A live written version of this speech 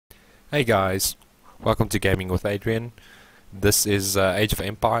Hey guys, welcome to Gaming with Adrian. This is Age of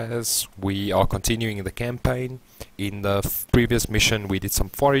Empires. We are continuing the campaign. In the previous mission we did some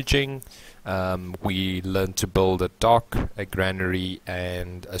foraging. We learned to build a dock, a granary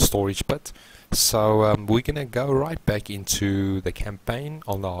and a storage pit. So we're gonna go right back into the campaign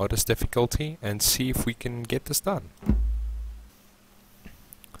on the hardest difficulty and see if we can get this done.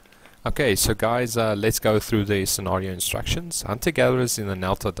 Okay, so guys, let's go through the scenario instructions. Hunter-gatherers in the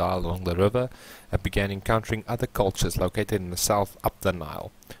Delta Nile along the river began encountering other cultures located in the south up the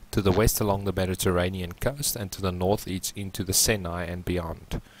Nile, to the west along the Mediterranean coast, and to the northeast into the Sinai and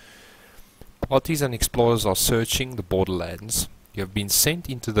beyond. Parties and explorers are searching the borderlands. You have been sent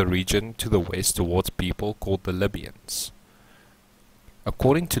into the region to the west towards people called the Libyans.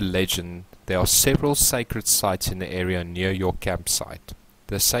 According to legend, there are several sacred sites in the area near your campsite.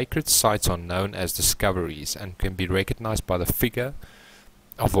 The sacred sites are known as discoveries and can be recognized by the figure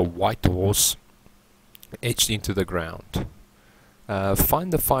of a white horse etched into the ground.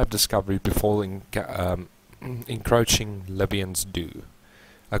 Find the 5 discoveries before encroaching Libyans do.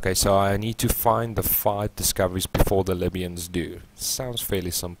 Okay, so I need to find the 5 discoveries before the Libyans do. Sounds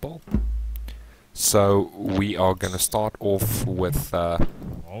fairly simple. So we are going to start off with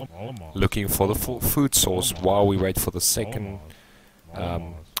looking for the food source while we wait for the second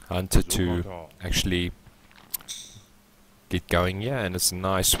hunter to actually get going. Yeah, and it's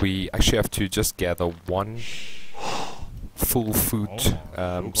nice. We actually have to just gather one full food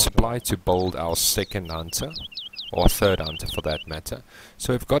supply to build our second hunter, or third hunter for that matter.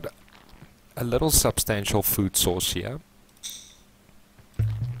 So we've got a little substantial food source here.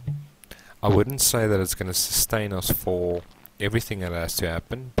 I wouldn't say that it's going to sustain us for everything that has to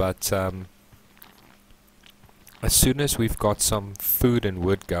happen, but as soon as we've got some food and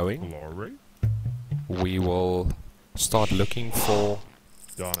wood going, we will start looking for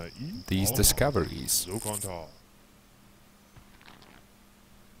these discoveries.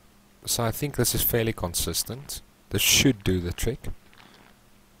 So I think this is fairly consistent. This should do the trick.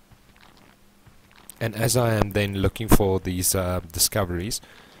 And as I am then looking for these discoveries,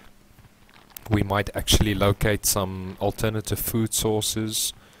 we might actually locate some alternative food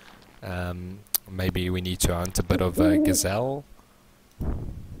sources. Maybe we need to hunt a bit of a gazelle.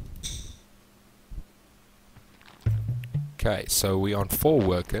 Okay, so we're on 4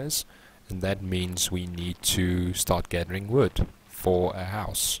 workers, and that means we need to start gathering wood for a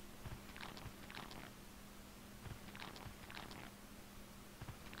house.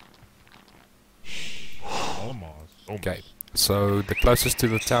 Okay, so the closest to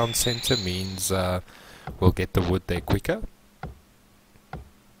the town center means we'll get the wood there quicker.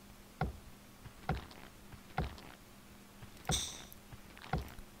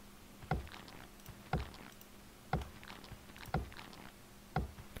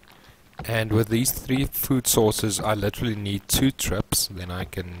 And with these 3 food sources, I literally need 2 trips, then I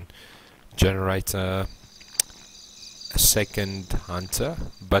can generate a second hunter.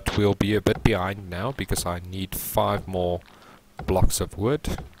 But we'll be a bit behind now because I need 5 more blocks of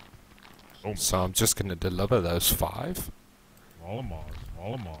wood. So I'm just going to deliver those 5. Well,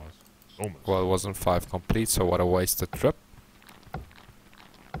 it wasn't 5 complete, so what a wasted trip.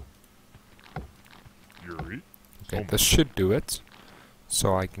 Okay, this should do it.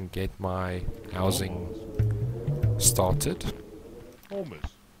 So I can get my housing started.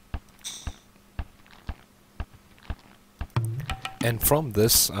 And from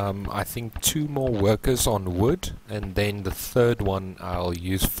this, I think 2 more workers on wood, and then the third one I'll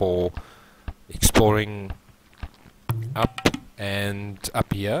use for exploring up and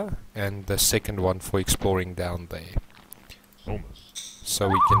up here, and the second one for exploring down there. So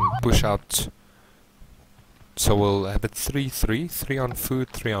we can push out. So we'll have it 3-3, 3 on food,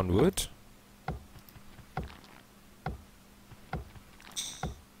 3 on wood.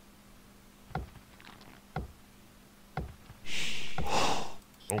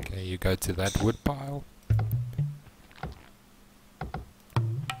 Okay, you go to that wood pile.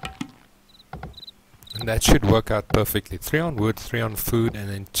 And that should work out perfectly. 3 on wood, 3 on food, and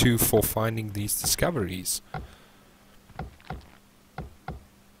then 2 for finding these discoveries.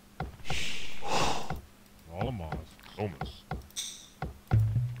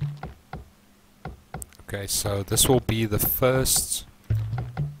 Okay, so this will be the first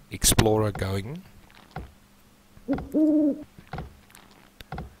explorer going.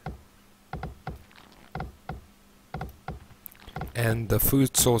 And the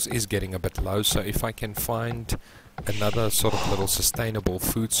food source is getting a bit low, so if I can find another sort of little sustainable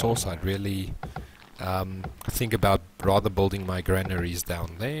food source, I'd really think about rather building my granaries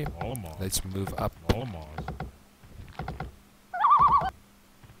down there. Let's move up.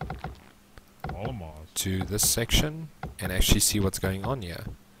 to this section and actually see what's going on here.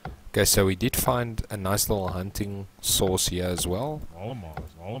 Okay, so we did find a nice little hunting source here as well,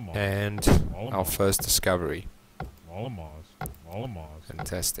 and our first discovery.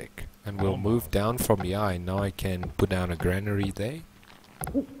 Fantastic. And we'll move down from here. I know I can put down a granary there.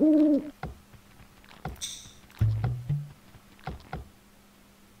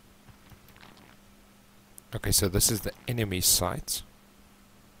 Okay, so this is the enemy site.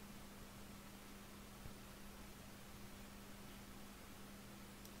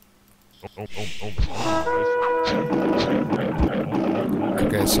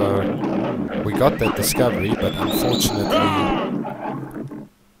 Okay, so we got that discovery, but unfortunately,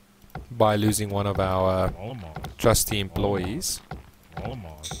 by losing one of our trusty employees.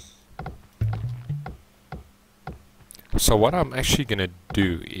 So what I'm actually gonna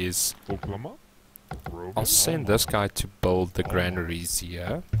do is I'll send this guy to build the granaries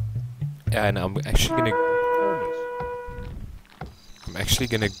here, and I'm actually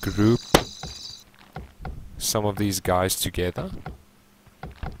gonna group some of these guys together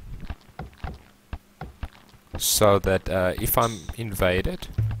so that if I'm invaded,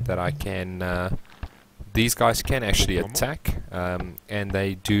 that I can these guys can actually attack, and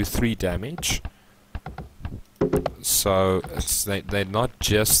they do 3 damage. So they're not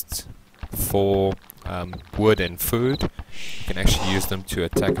just for wood and food. You can actually use them to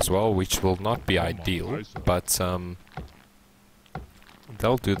attack as well, which will not be ideal, but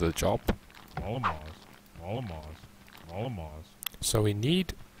they'll do the job. So we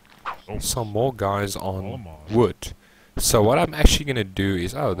need some more guys on wood. So what I'm actually going to do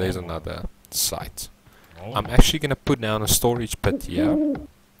is, oh, there's another site. I'm actually going to put down a storage pit here.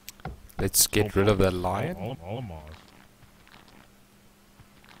 Let's get rid of the lion.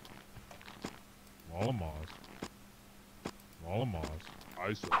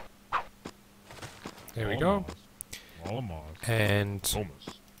 There we go. And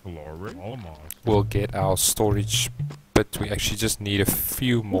we'll get our storage pit. We actually just need a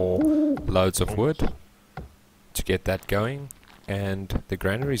few more loads of wood to get that going. And the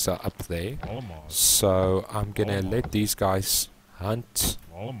granaries are up there. So I'm gonna let these guys hunt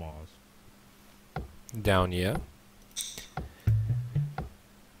down here.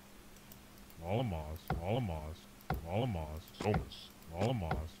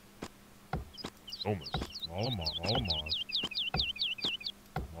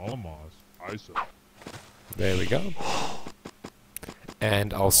 There we go.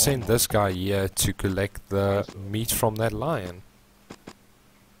 And I'll send this guy here to collect the meat from that lion.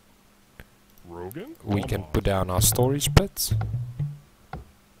 We can put down our storage pits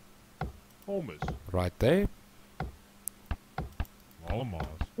right there.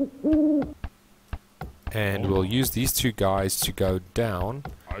 And we'll use these 2 guys to go down.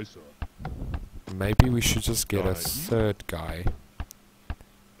 Maybe we should just get a 3rd guy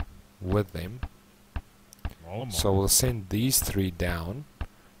with them. So we'll send these 3 down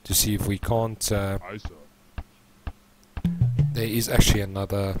to see if we can't... there is actually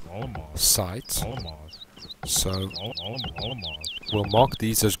another site. So we'll mark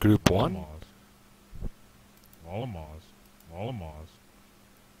these as group 1.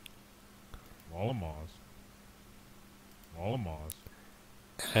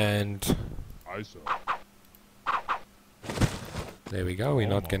 And there we go. We're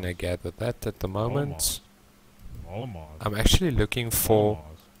not going to gather that at the moment. I'm actually looking for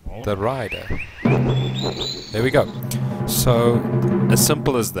the rider. There we go. So as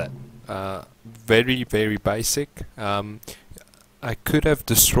simple as that. Very, very basic. I could have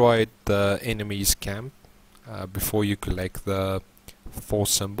destroyed the enemy's camp before you collect the 4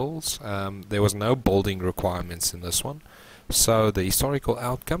 symbols. There was no building requirements in this one. So the historical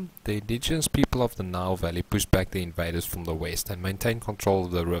outcome: the indigenous people of the Nile Valley pushed back the invaders from the west and maintained control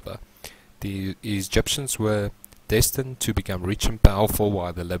of the river. The Egyptians were destined to become rich and powerful,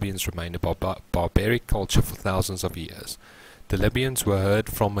 while the Libyans remained a barbaric culture for thousands of years. The Libyans were heard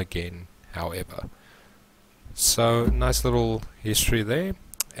from again, however. So nice little history there,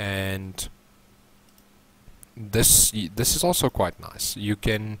 and this is also quite nice. You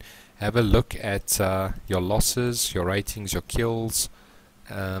can have a look at your losses, your ratings, your kills.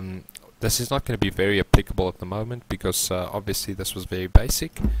 This is not going to be very applicable at the moment because obviously this was very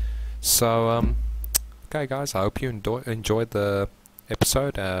basic. So okay guys, I hope you enjoyed the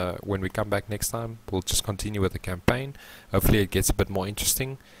episode. When we come back next time, we'll just continue with the campaign. Hopefully it gets a bit more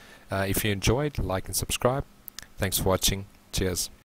interesting. If you enjoyed, like and subscribe. Thanks for watching. Cheers.